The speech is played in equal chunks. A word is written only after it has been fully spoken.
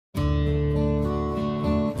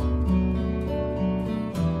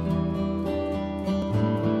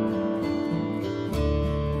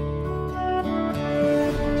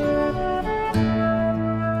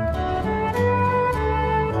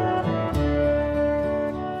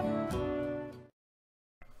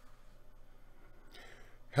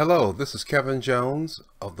Hello, this is Kevin Jones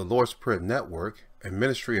of the Lord's Prayer Network and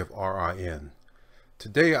Ministry of RIN.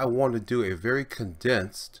 Today I want to do a very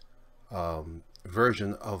condensed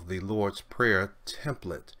version of the Lord's Prayer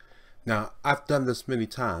template. Now, I've done this many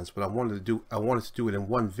times, but I wanted to do it in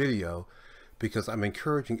one video because I'm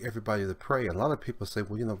encouraging everybody to pray. And a lot of people say,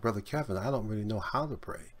 well, you know, Brother Kevin, I don't really know how to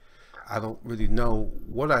pray. I don't really know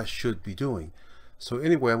what I should be doing. So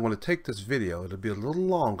anyway, I'm going to take this video. It'll be a little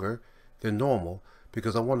longer than normal,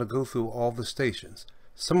 because I want to go through all the stations.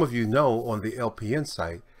 Some of you know on the LPN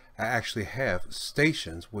site, I actually have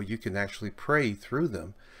stations where you can actually pray through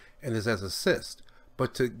them, and it's as assist.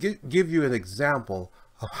 But to give you an example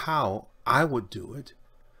of how I would do it,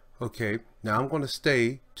 okay, now I'm going to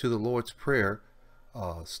stay to the Lord's Prayer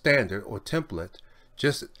standard or template,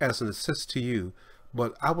 just as an assist to you,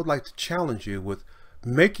 but I would like to challenge you with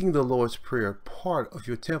making the Lord's Prayer part of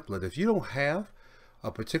your template. If you don't have a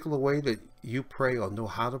particular way that you pray or know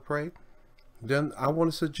how to pray, then I want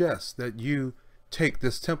to suggest that you take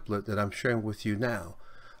this template that I'm sharing with you now.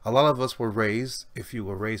 A lot of us were raised, if you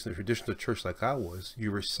were raised in a traditional church like I was, you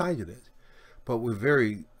recited it, but we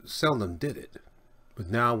very seldom did it. But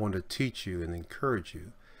now I want to teach you and encourage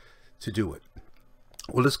you to do it.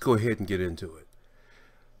 Well, let's go ahead and get into it.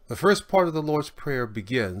 The first part of the Lord's Prayer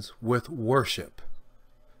begins with worship.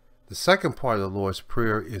 The second part of the Lord's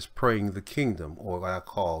Prayer is praying the kingdom, or what I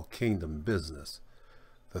call kingdom business.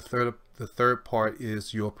 The third part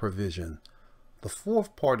is your provision. The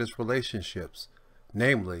fourth part is relationships,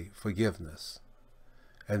 namely forgiveness.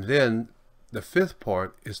 And then the fifth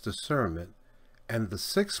part is discernment. And the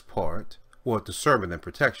sixth part, well, discernment and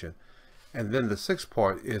protection. And then the sixth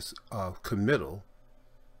part is committal.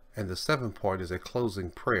 And the seventh part is a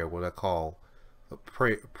closing prayer, what I call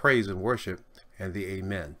praise and worship and the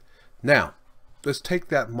amen. Now, let's take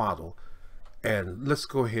that model and let's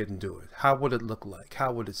go ahead and do it. How would it look like?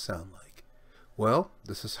 How would it sound like? Well,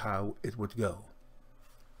 this is how it would go.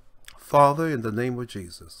 Father, in the name of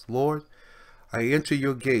Jesus, Lord, I enter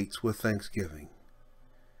your gates with thanksgiving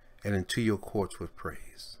and into your courts with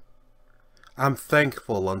praise. I'm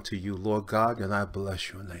thankful unto you, Lord God, and I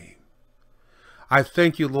bless your name. I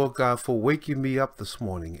thank you, Lord God, for waking me up this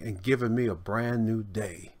morning and giving me a brand new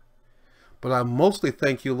day. But I mostly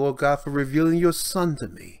thank you, Lord God, for revealing your Son to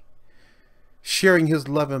me, sharing his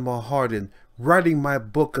love in my heart, and writing my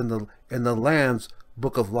book in the Lamb's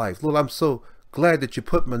book of life. Lord, I'm so glad that you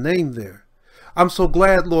put my name there. I'm so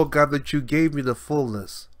glad, Lord God, that you gave me the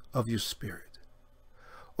fullness of your Spirit.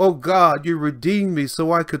 Oh God, you redeemed me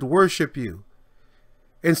so I could worship you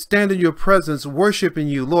and stand in your presence, worshiping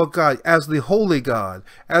you, Lord God, as the holy God,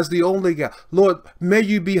 as the only God. Lord, may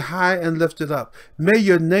you be high and lifted up. May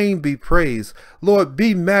your name be praised. Lord,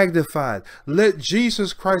 be magnified. Let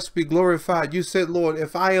Jesus Christ be glorified. You said, Lord,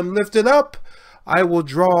 if I am lifted up, I will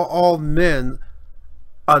draw all men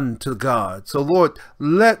unto God. So Lord,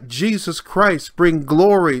 let Jesus Christ bring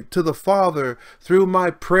glory to the Father through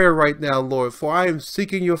my prayer right now, Lord, for I am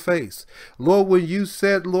seeking your face. Lord, when you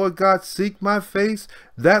said, Lord God, seek my face,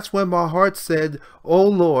 that's when my heart said, oh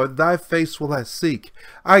Lord, thy face will I seek.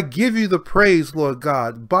 I give you the praise, Lord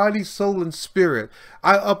God, body, soul, and spirit.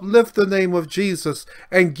 I uplift the name of Jesus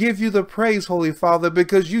and give you the praise, Holy Father,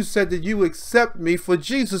 because you said that you accept me for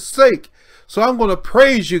Jesus' sake. So I'm going to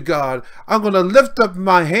praise you, God. I'm going to lift up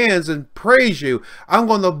my hands and praise you. I'm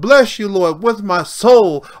going to bless you, Lord, with my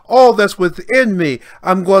soul, all that's within me.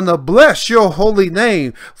 I'm going to bless your holy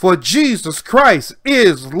name, for Jesus Christ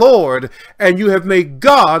is Lord, and you have made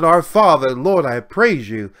God our Father. Lord, I praise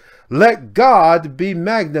you. Let God be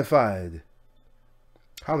magnified.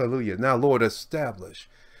 Hallelujah. Now, Lord, establish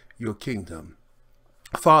your kingdom.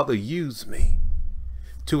 Father, use me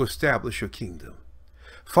to establish your kingdom.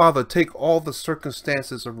 Father, take all the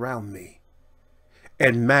circumstances around me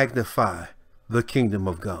and magnify the kingdom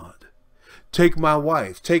of God. Take my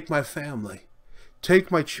wife, take my family, take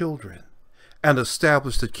my children, and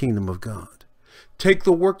establish the kingdom of God. Take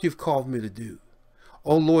the work you've called me to do,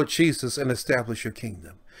 oh Lord Jesus, and establish your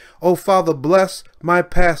kingdom. Oh Father, bless my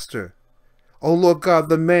pastor. Oh Lord God,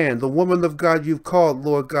 the man, the woman of God you've called,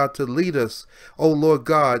 Lord God, to lead us, oh Lord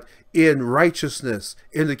God, in righteousness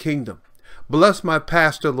in the kingdom. Bless my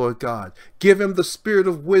pastor, Lord God. Give him the spirit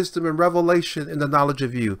of wisdom and revelation in the knowledge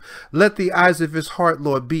of you. Let the eyes of his heart,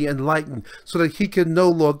 Lord, be enlightened so that he can know,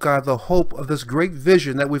 Lord God, the hope of this great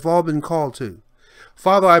vision that we've all been called to.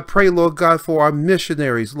 Father, I pray, Lord God, for our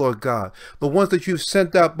missionaries, Lord God, the ones that you've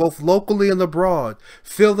sent out both locally and abroad.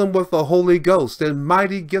 Fill them with the Holy Ghost and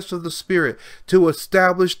mighty gifts of the Spirit to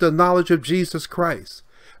establish the knowledge of Jesus Christ.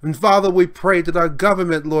 And Father, we pray that our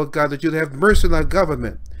government, Lord God, that you'd have mercy on our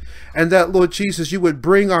government. And that, Lord Jesus, you would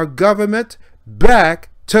bring our government back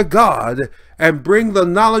to God and bring the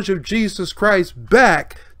knowledge of Jesus Christ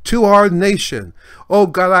back to our nation. Oh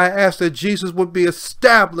God, I ask that Jesus would be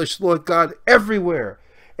established, Lord God, everywhere,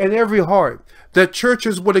 in every heart, that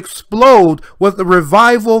churches would explode with the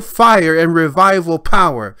revival fire and revival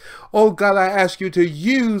power. Oh God, I ask you to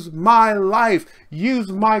use my life,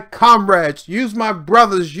 use my comrades, use my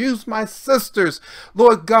brothers, use my sisters.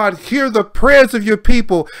 Lord God, hear the prayers of your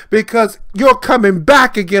people, because you're coming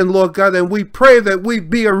back again, Lord God, and we pray that we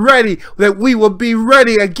be ready, that we will be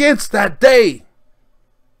ready against that day.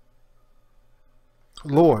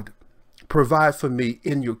 Lord, provide for me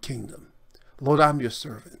in your kingdom. Lord, I'm your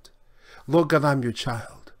servant. Lord God, I'm your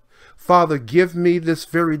child. Father, give me this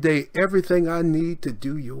very day everything I need to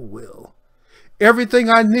do your will. Everything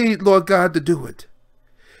I need, Lord God, to do it.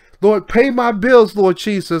 Lord, pay my bills, Lord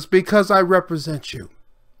Jesus, because I represent you.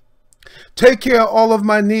 Take care of all of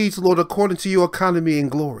my needs, Lord, according to your economy and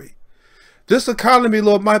glory. This economy,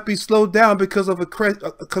 Lord, might be slowed down because of the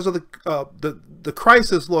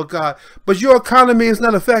crisis, Lord God, but your economy is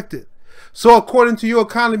not affected. So according to your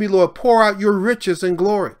economy, Lord, pour out your riches and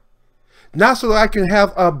glory. Not so that I can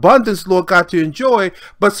have abundance, Lord God, to enjoy,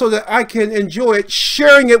 but so that I can enjoy it,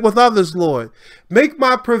 sharing it with others, Lord. Make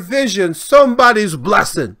my provision somebody's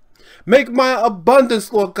blessing. Make my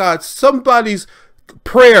abundance, Lord God, somebody's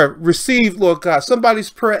prayer received, Lord God, somebody's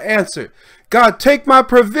prayer answered. God, take my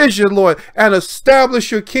provision, Lord, and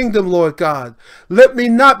establish your kingdom, Lord God. Let me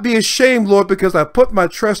not be ashamed, Lord, because I put my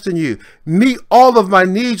trust in you. Meet all of my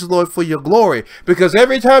needs, Lord, for your glory, because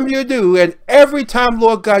every time you do, and every time,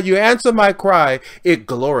 Lord God, you answer my cry, it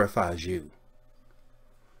glorifies you.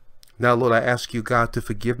 Now, Lord, I ask you, God, to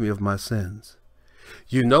forgive me of my sins.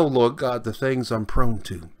 You know, Lord God, the things I'm prone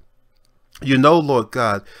to. You know, Lord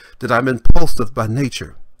God, that I'm impulsive by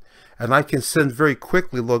nature. And I can sin very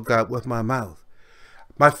quickly, Lord God, with my mouth.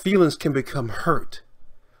 My feelings can become hurt.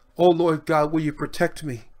 Oh, Lord God, will you protect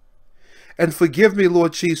me? And forgive me,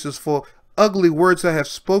 Lord Jesus, for ugly words I have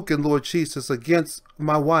spoken, Lord Jesus, against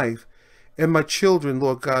my wife and my children,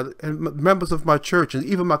 Lord God, and members of my church and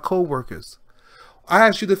even my co-workers. I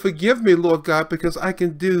ask you to forgive me, Lord God, because I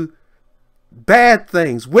can do bad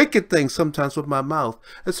things, wicked things sometimes with my mouth.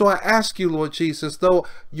 And so I ask you, Lord Jesus, though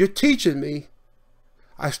you're teaching me,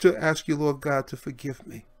 I still ask you, Lord God, to forgive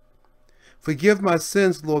me. Forgive my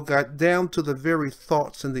sins, Lord God, down to the very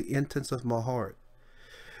thoughts and the intents of my heart.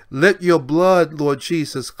 Let your blood, Lord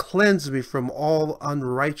Jesus, cleanse me from all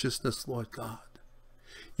unrighteousness, Lord God.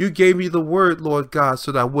 You gave me the word, Lord God,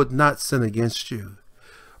 so that I would not sin against you.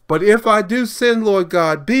 But if I do sin, Lord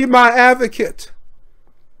God, be my advocate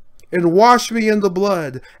and wash me in the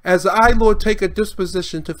blood, as I, Lord, take a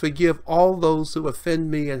disposition to forgive all those who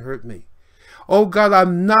offend me and hurt me. Oh God,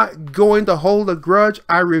 I'm not going to hold a grudge.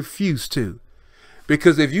 I refuse to.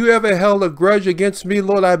 Because if you ever held a grudge against me,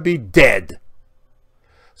 Lord, I'd be dead.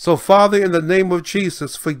 So Father, in the name of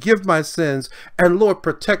Jesus, forgive my sins, and Lord,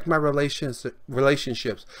 protect my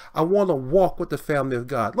relationships. I want to walk with the family of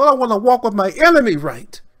God. Lord, I want to walk with my enemy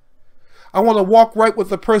right. I want to walk right with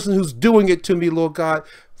the person who's doing it to me, Lord God,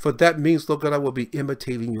 for that means, Lord God, I will be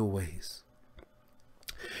imitating your ways.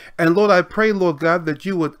 And Lord, I pray, Lord God, that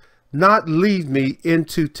you would not lead me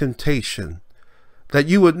into temptation, that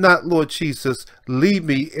you would not, Lord Jesus, lead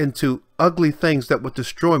me into ugly things that would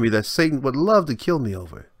destroy me, that Satan would love to kill me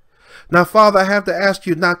over. Now, Father, I have to ask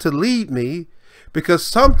you not to lead me, because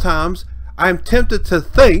sometimes I'm tempted to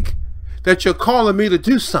think that you're calling me to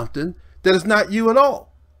do something that is not you at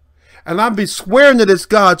all. And I'll be swearing that it's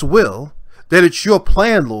God's will, that it's your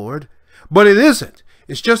plan, Lord, but it isn't.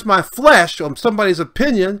 It's just my flesh or somebody's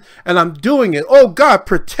opinion, and I'm doing it. Oh, God,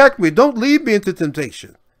 protect me. Don't lead me into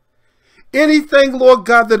temptation. Anything, Lord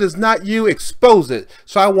God, that is not you, expose it,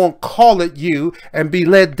 so I won't call it you and be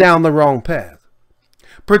led down the wrong path.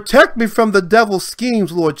 Protect me from the devil's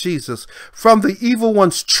schemes, Lord Jesus, from the evil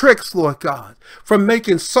one's tricks, Lord God, from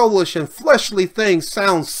making soulish and fleshly things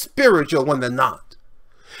sound spiritual when they're not.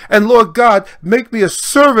 And Lord God, make me a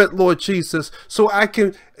servant, Lord Jesus, so I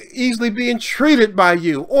can easily be entreated by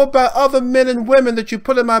you or by other men and women that you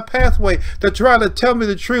put in my pathway that try to tell me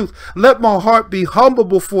the truth. Let my heart be humble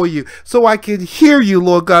before you so I can hear you,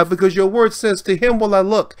 Lord God, because your word says, to him will I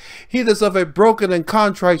look. He that's of a broken and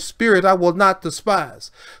contrite spirit I will not despise.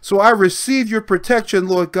 So I receive your protection,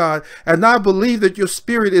 Lord God, and I believe that your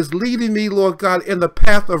spirit is leading me, Lord God, in the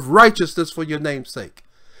path of righteousness for your name's sake.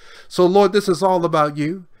 So Lord, this is all about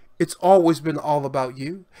you. It's always been all about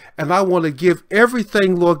you. And I want to give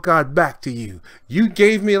everything, Lord God, back to you. You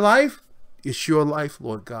gave me life. It's your life,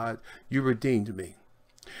 Lord God. You redeemed me.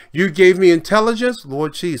 You gave me intelligence.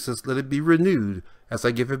 Lord Jesus, let it be renewed as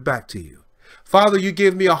I give it back to you. Father, you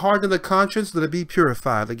gave me a heart and a conscience. Let it be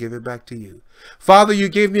purified. I give it back to you. Father, you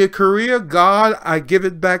gave me a career. God, I give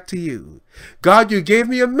it back to you. God, you gave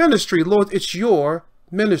me a ministry. Lord, it's your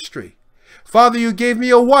ministry. Father, you gave me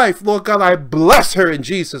a wife. Lord God, I bless her in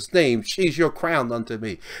Jesus' name. She's your crown unto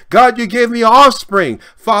me. God, you gave me offspring.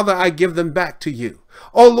 Father, I give them back to you.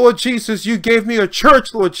 Oh, Lord Jesus, you gave me a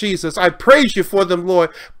church, Lord Jesus. I praise you for them, Lord,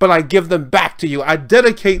 but I give them back to you. I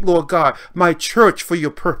dedicate, Lord God, my church for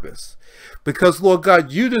your purpose. Because, Lord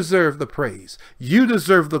God, you deserve the praise. You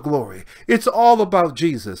deserve the glory. It's all about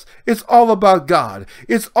Jesus. It's all about God.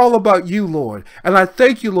 It's all about you, Lord. And I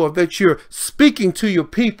thank you, Lord, that you're speaking to your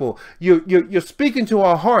people. You're speaking to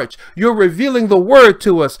our hearts. You're revealing the word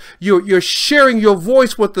to us. You're sharing your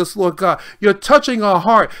voice with us, Lord God. You're touching our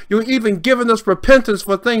heart. You're even giving us repentance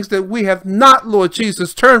for things that we have not, Lord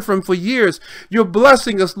Jesus, turned from for years. You're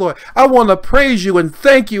blessing us, Lord. I want to praise you and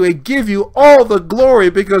thank you and give you all the glory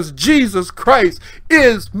because Jesus Christ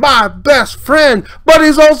is my best friend, but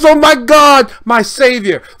he's also my God, my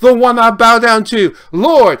Savior, the one I bow down to.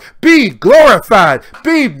 Lord, be glorified,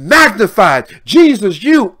 be magnified. Jesus,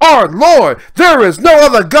 you are Lord. There is no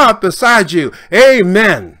other God beside you.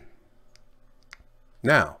 Amen.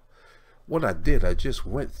 Now, what I did, I just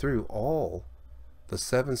went through all the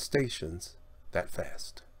 7 stations that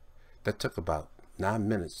fast. That took about 9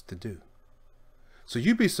 minutes to do. So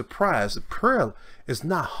you'd be surprised that prayer is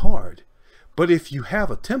not hard. But if you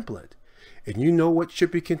have a template and you know what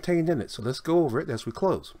should be contained in it, so let's go over it as we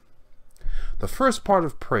close. The first part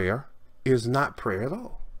of prayer is not prayer at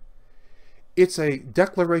all. It's a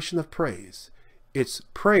declaration of praise. It's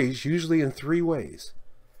praise usually in 3 ways: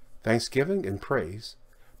 thanksgiving and praise.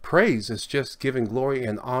 Praise is just giving glory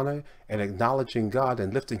and honor and acknowledging God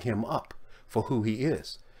and lifting him up for who he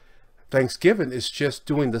is. Thanksgiving is just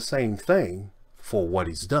doing the same thing for what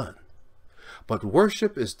he's done. But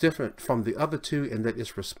worship is different from the other 2 in that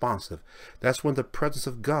it's responsive. That's when the presence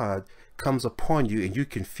of God comes upon you and you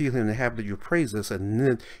can feel him inhabit your praises, and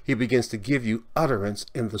then he begins to give you utterance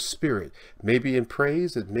in the spirit. Maybe in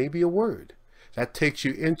praise, it may be a word. That takes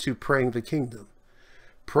you into praying the kingdom.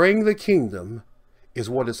 Praying the kingdom is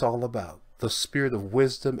what it's all about. The spirit of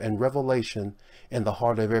wisdom and revelation in the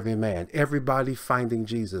heart of every man. Everybody finding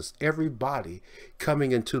Jesus. Everybody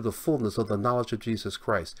coming into the fullness of the knowledge of Jesus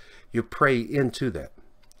Christ. You pray into that.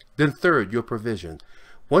 Then third, your provision.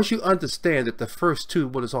 Once you understand that the first 2,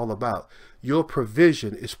 what it's all about, your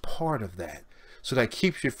provision is part of that. So that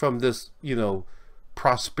keeps you from this,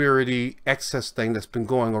 prosperity excess thing that's been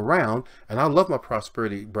going around. And I love my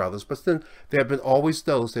prosperity brothers, but then there have been always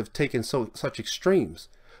those that have taken such extremes.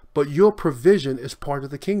 But your provision is part of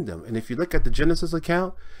the kingdom. And if you look at the Genesis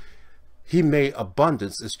account, he made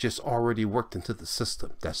abundance. It's just already worked into the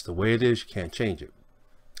system. That's the way it is. You can't change it.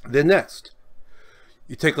 Then next,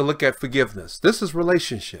 you take a look at forgiveness. This is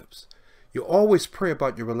relationships. You always pray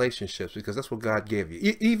about your relationships because that's what God gave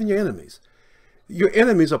you. Even your enemies. Your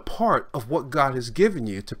enemies are part of what God has given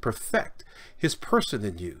you to perfect his person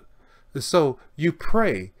in you. And so you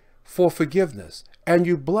pray for forgiveness and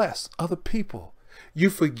you bless other people. You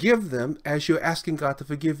forgive them as you're asking God to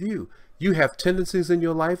forgive you. You have tendencies in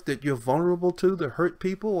your life that you're vulnerable to hurt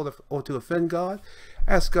people or to offend God.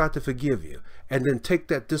 Ask God to forgive you and then take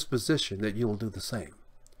that disposition that you will do the same.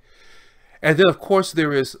 And then, of course,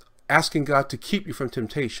 there is asking God to keep you from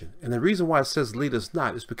temptation. And the reason why it says lead us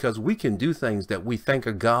not is because we can do things that we think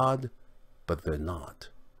are God, but they're not.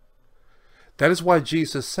 That is why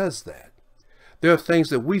Jesus says that. There are things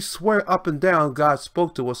that we swear up and down God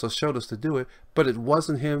spoke to us or showed us to do it, but it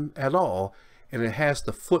wasn't him at all. And it has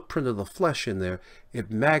the footprint of the flesh in there. It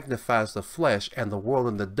magnifies the flesh and the world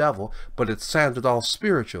and the devil, but it sounded all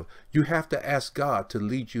spiritual. You have to ask God to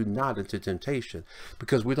lead you not into temptation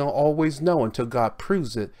because we don't always know until God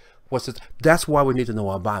proves it. That's why we need to know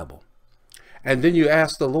our Bible. And then you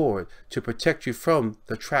ask the Lord to protect you from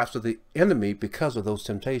the traps of the enemy because of those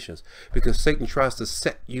temptations, because Satan tries to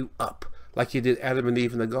set you up. Like he did Adam and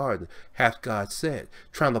Eve in the garden, hath God said,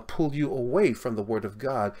 trying to pull you away from the word of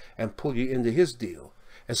God and pull you into his deal.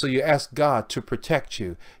 And so you ask God to protect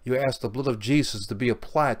you. You ask the blood of Jesus to be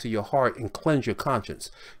applied to your heart and cleanse your conscience.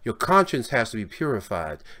 Your conscience has to be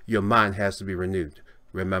purified. Your mind has to be renewed.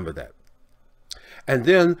 Remember that. And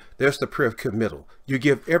then there's the prayer of committal. You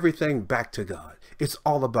give everything back to God. It's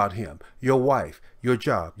all about him. Your wife, your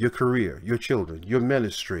job, your career, your children, your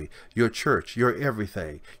ministry, your church, your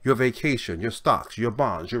everything, your vacation, your stocks, your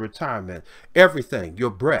bonds, your retirement, everything,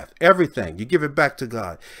 your breath, everything. You give it back to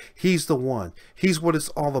God. He's the one. He's what it's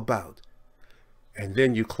all about. And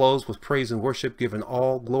then you close with praise and worship, giving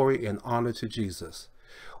all glory and honor to Jesus.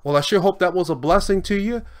 Well, I sure hope that was a blessing to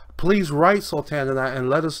you. Please write Sultan and I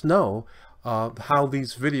and let us know how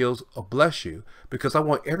these videos will bless you, because I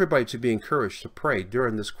want everybody to be encouraged to pray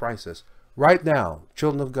during this crisis. Right now,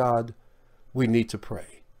 children of God, we need to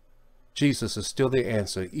pray. Jesus is still the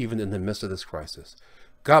answer, even in the midst of this crisis.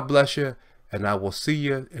 God bless you, and I will see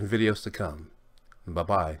you in videos to come.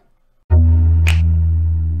 Bye-bye.